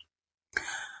self?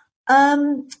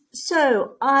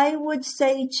 So I would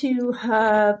say to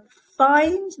her,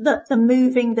 find the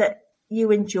moving that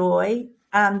you enjoy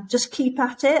and just keep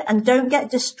at it and don't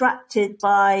get distracted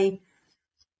by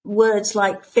words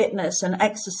like fitness and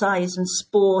exercise and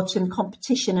sport and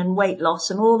competition and weight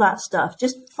loss and all that stuff.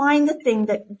 Just find the thing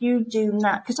that you do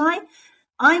now. Because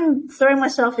I'm throwing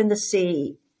myself in the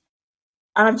sea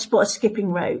and I've just bought a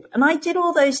skipping rope. And I did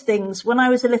all those things when I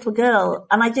was a little girl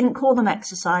and I didn't call them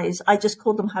exercise. I just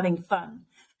called them having fun.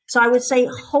 So I would say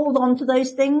hold on to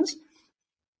those things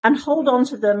and hold on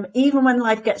to them even when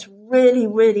life gets really,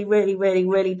 really, really, really,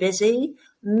 really busy.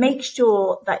 Make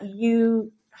sure that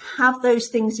you have those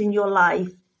things in your life,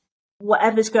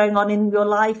 whatever's going on in your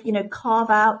life,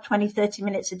 carve out 20, 30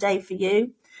 minutes a day for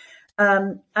you.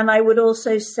 And I would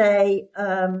also say,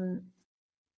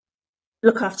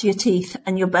 look after your teeth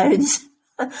and your bones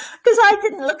because I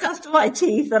didn't look after my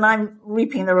teeth and I'm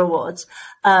reaping the rewards.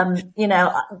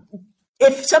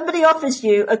 If somebody offers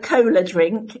you a cola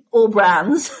drink or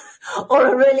brands or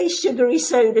a really sugary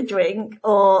soda drink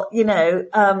or,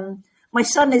 my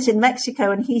son is in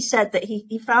Mexico and he said that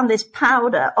he found this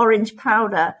powder, orange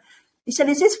powder. He said,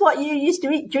 is this what you used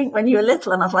to drink when you were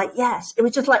little? And I was like, yes. It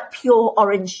was just like pure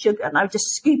orange sugar. And I would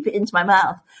just scoop it into my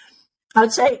mouth. I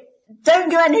would say,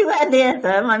 don't go anywhere near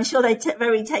them. I'm sure they're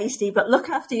very tasty, but look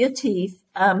after your teeth.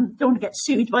 Don't want to get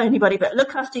sued by anybody, but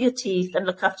look after your teeth and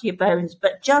look after your bones.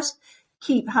 But just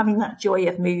keep having that joy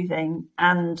of moving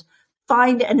and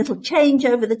find it, and it'll change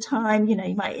over the time. You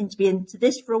might be into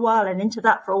this for a while and into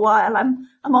that for a while. I'm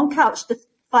on couch to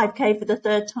 5K for the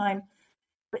third time,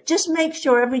 but just make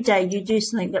sure every day you do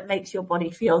something that makes your body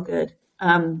feel good.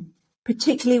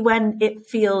 Particularly when it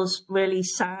feels really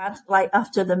sad, like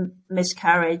after the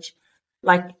miscarriage,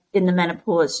 like in the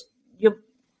menopause, your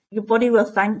body will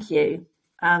thank you,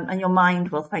 and your mind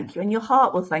will thank you, and your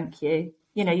heart will thank you.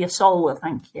 Your soul will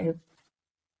thank you.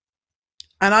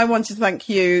 And I want to thank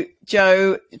you,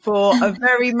 Jo, for a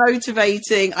very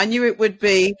motivating. I knew it would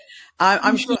be.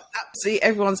 I'm sure absolutely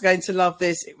everyone's going to love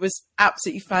this. It was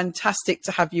absolutely fantastic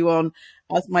to have you on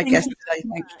as my guest today.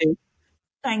 Thank you.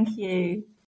 Thank you.